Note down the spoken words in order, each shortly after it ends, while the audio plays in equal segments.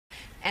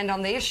And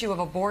on the issue of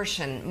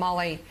abortion,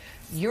 Molly,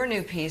 your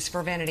new piece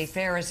for Vanity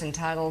Fair is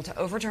entitled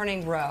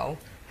Overturning Roe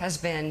Has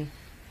Been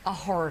a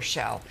Horror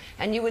Show.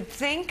 And you would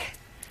think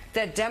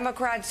that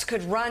Democrats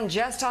could run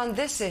just on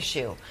this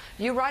issue.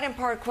 You write in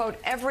part, quote,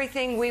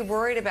 everything we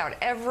worried about,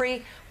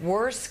 every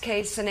worst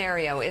case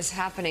scenario is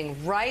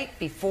happening right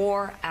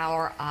before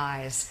our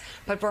eyes.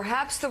 But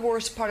perhaps the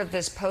worst part of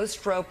this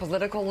post-Roe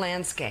political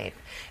landscape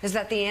is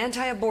that the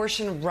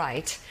anti-abortion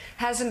right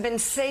hasn't been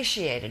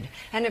satiated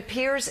and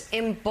appears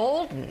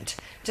emboldened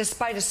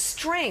despite a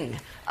string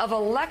of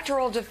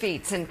electoral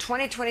defeats in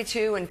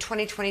 2022 and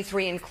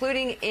 2023,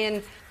 including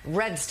in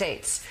red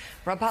states.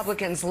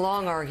 Republicans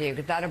long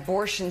argued that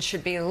abortion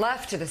should be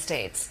left to the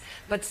states.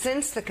 But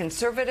since the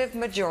conservative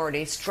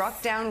majority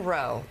struck down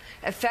Roe,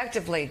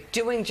 effectively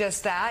doing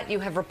just that,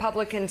 you have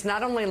Republicans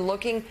not only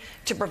looking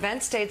to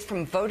prevent states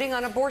from voting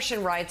on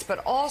abortion rights,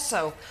 but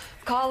also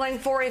calling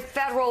for a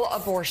federal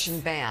abortion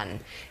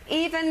ban.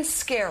 Even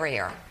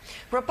scarier,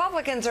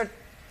 Republicans are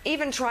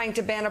even trying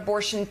to ban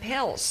abortion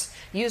pills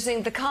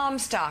using the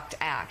Comstock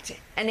Act,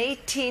 an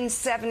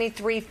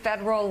 1873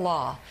 federal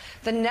law.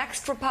 The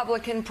next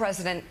Republican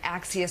president,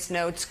 Axios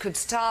notes, could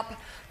stop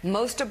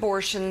most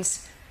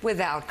abortions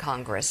without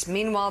Congress.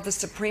 Meanwhile, the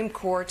Supreme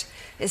Court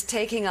is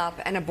taking up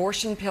an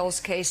abortion pills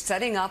case,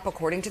 setting up,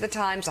 according to the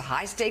Times, a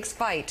high-stakes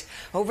fight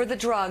over the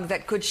drug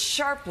that could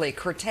sharply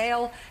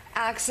curtail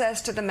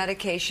access to the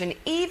medication,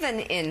 even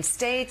in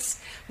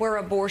states where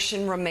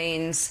abortion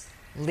remains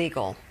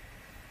legal.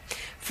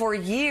 For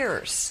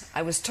years,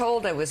 I was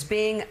told I was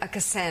being a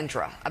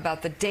Cassandra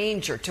about the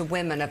danger to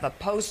women of a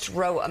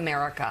post-Roe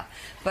America.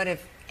 But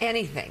if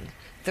anything,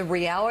 the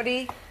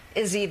reality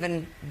is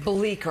even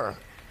bleaker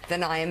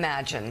than I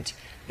imagined.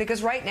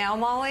 Because right now,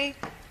 Molly,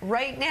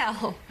 right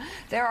now,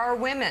 there are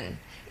women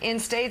in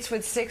states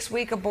with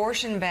 6-week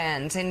abortion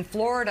bans in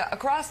Florida,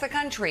 across the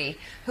country,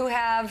 who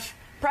have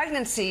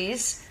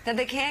pregnancies that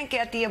they can't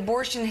get the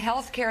abortion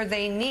health care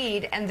they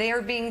need, and they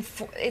are being,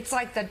 it's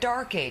like the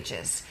Dark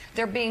Ages.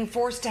 They're being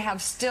forced to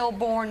have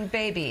stillborn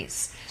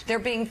babies. They're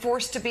being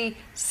forced to be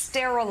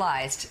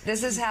sterilized.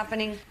 This is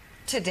happening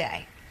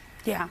today.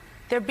 Yeah.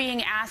 They're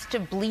being asked to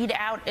bleed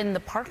out in the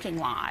parking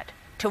lot,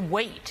 to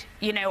wait.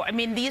 You know, I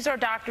mean, these are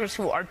doctors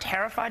who are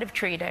terrified of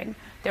treating.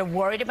 They're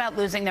worried about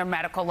losing their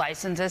medical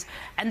licenses.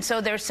 And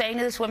so they're saying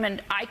to this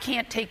woman, I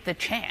can't take the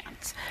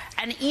chance.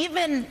 And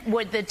even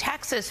with the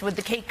Texas, with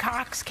the Kate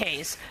Cox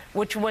case,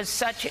 which was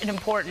such an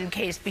important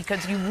case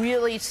because you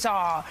really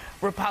saw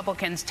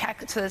Republicans,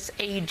 Texas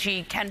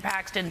AG Ken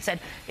Paxton said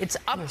it's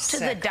up to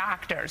the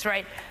doctors,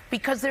 right?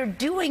 Because they're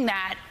doing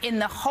that in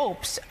the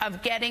hopes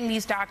of getting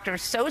these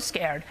doctors so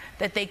scared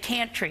that they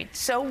can't treat,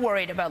 so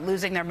worried about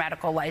losing their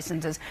medical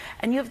licenses.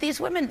 And you have these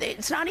women,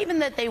 it's not even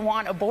that they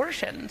want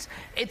abortions,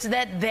 it's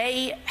that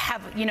they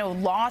have, you know,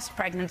 lost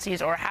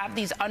pregnancies or have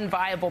these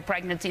unviable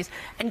pregnancies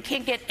and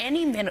can't get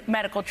any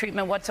medical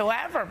treatment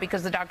whatsoever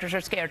because the doctors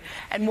are scared.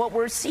 And what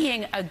we're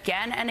seeing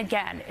again and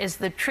again is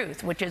the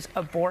truth, which is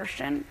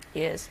abortion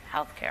is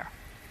health care.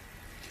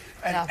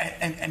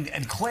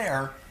 And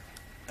Claire,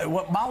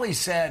 what Molly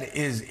said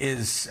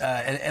is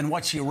and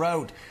what she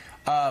wrote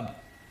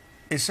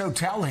is so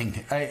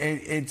telling.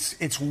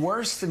 It's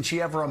worse than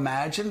she ever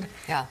imagined.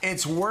 Yeah.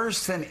 It's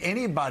worse than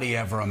anybody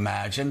ever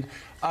imagined.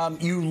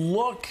 You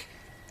look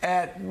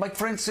at, like,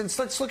 for instance,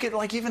 let's look at,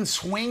 like, even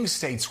swing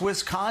states,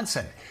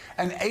 Wisconsin,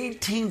 an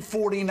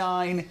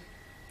 1849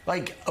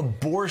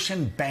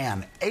 abortion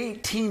ban,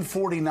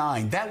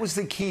 1849. That was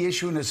the key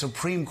issue in the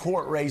Supreme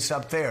Court race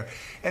up there.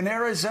 In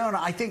Arizona,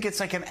 I think it's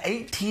like an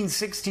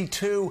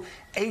 1862,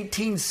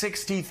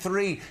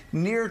 1863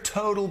 near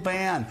total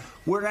ban.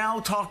 We're now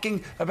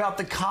talking about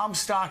the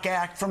Comstock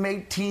Act from the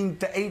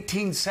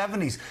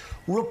 1870s.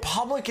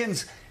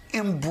 Republicans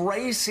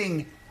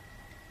embracing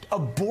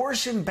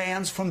abortion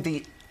bans from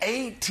the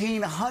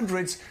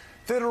 1800s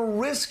that are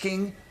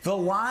risking the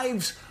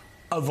lives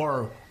of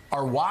our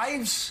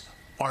wives,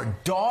 our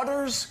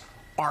daughters,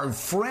 our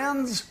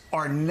friends,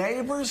 our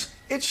neighbors.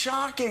 It's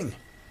shocking.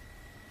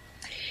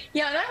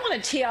 Yeah, and I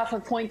want to tee off a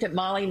point that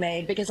Molly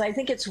made because I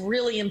think it's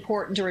really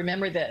important to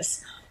remember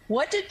this.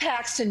 What did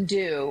Paxton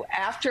do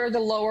after the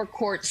lower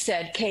court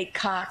said Kate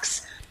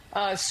Cox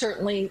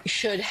certainly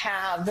should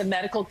have the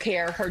medical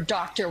care her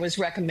doctor was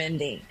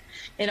recommending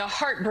in a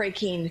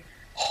heartbreaking,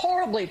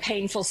 horribly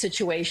painful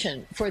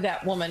situation for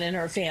that woman and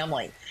her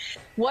family?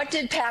 What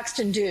did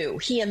Paxton do?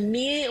 He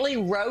immediately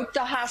wrote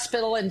the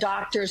hospital and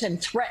doctors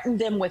and threatened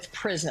them with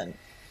prison.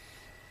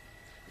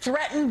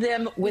 Threatened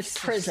them with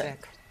prison.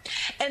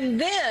 And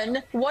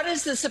then what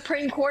does the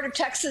Supreme Court of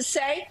Texas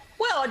say?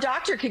 Well, a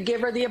doctor could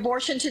give her the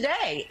abortion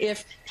today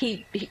if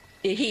he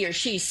or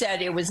she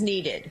said it was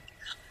needed.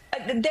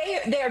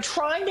 They are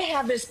trying to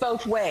have this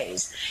both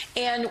ways.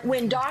 And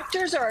when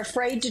doctors are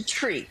afraid to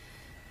treat,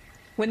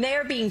 when they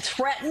are being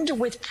threatened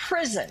with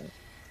prison,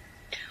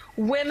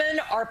 women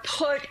are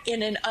put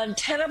in an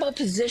untenable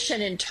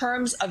position in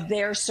terms of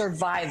their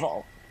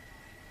survival.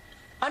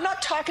 I'm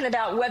not talking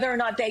about whether or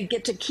not they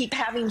get to keep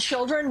having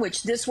children,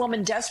 which this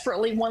woman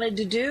desperately wanted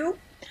to do.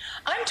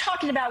 I'm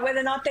talking about whether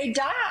or not they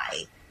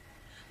die.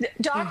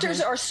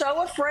 Doctors are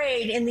so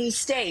afraid in these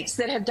states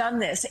that have done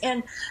this.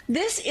 And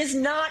this is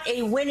not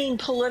a winning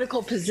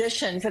political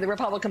position for the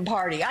Republican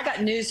Party. I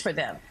got news for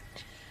them.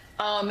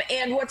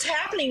 And what's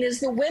happening is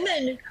the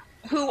women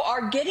who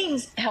are getting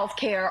health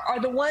care are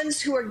the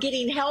ones who are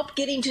getting help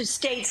getting to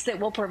states that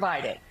will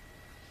provide it.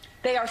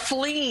 They are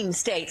fleeing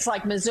states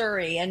like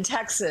Missouri and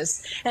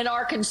Texas and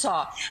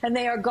Arkansas, and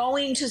they are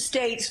going to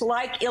states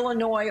like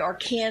Illinois or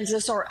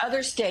Kansas or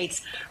other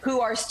states who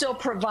are still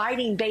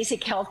providing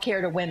basic health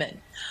care to women.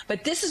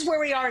 But this is where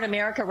we are in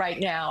America right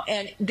now,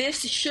 and this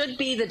should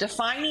be the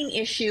defining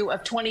issue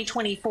of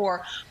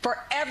 2024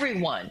 for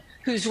everyone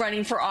who's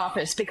running for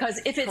office, because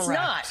if it's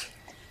not,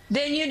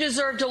 then you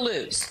deserve to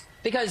lose,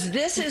 because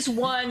this is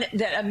one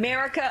that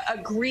America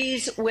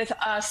agrees with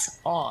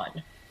us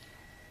on.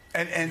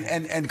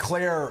 And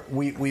Claire,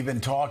 we've been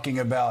talking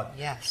about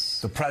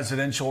the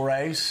presidential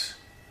race.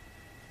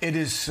 It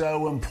is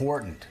so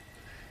important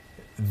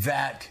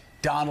that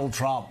Donald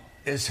Trump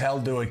is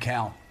held to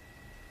account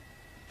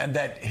and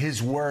that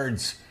his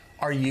words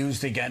are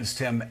used against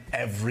him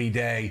every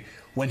day.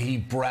 When he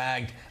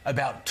bragged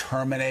about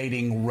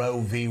terminating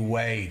Roe v.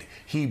 Wade,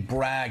 he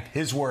bragged,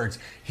 his words,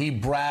 he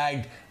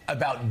bragged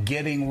about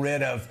getting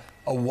rid of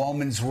a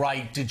woman's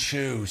right to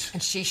choose.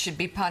 And she should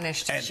be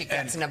punished if she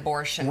gets an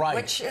abortion,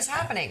 which is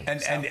happening.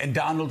 And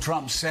Donald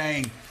Trump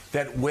saying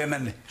that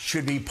women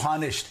should be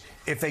punished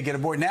if they get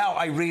aborted. Now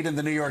I read in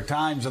the New York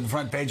Times, on the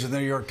front page of the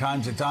New York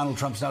Times, that Donald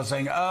Trump's now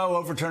saying, oh,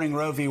 overturning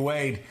Roe v.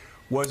 Wade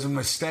was a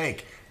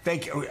mistake.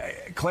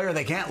 Claire,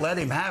 they can't let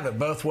him have it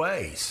both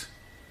ways.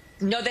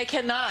 No, they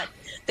cannot.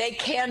 They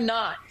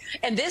cannot.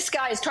 And this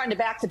guy is trying to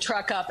back the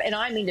truck up. And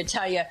I mean to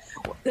tell you,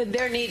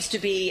 there needs to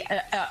be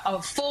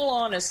a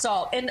full-on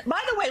assault. And by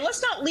the way,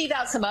 let's not leave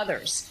out some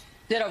others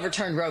that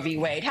overturned Roe v.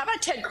 Wade. How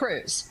about Ted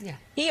Cruz? Yeah.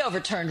 He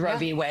overturned Roe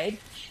v. Wade.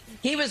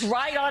 He was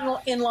right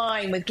in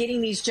line with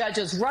getting these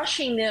judges,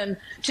 rushing them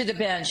to the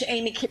bench.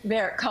 Amy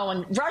Barrett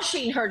Cohen,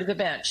 rushing her to the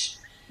bench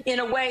in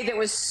a way that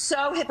was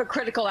so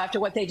hypocritical after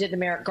what they did to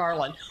Merrick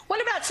Garland.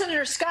 What about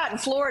Senator Scott in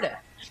Florida?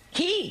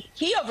 He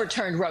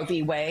overturned Roe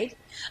v. Wade.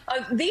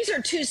 These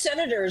are two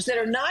senators that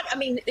are not, I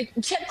mean,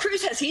 Ted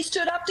Cruz, has he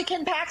stood up to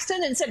Ken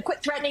Paxton and said,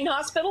 quit threatening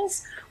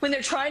hospitals when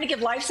they're trying to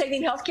give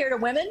life-saving health care to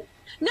women?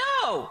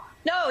 No,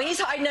 he's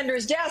hiding under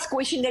his desk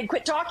wishing they'd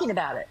quit talking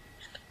about it.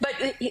 But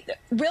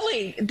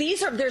really,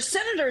 there's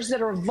senators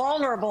that are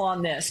vulnerable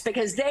on this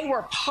because they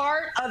were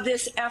part of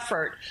this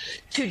effort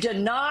to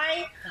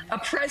deny a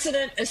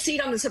president a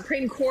seat on the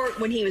Supreme Court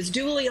when he was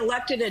duly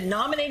elected and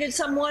nominated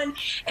someone,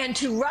 and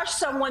to rush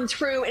someone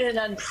through in an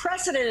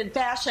unprecedented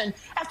fashion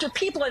after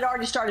people had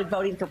already started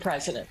voting for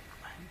president.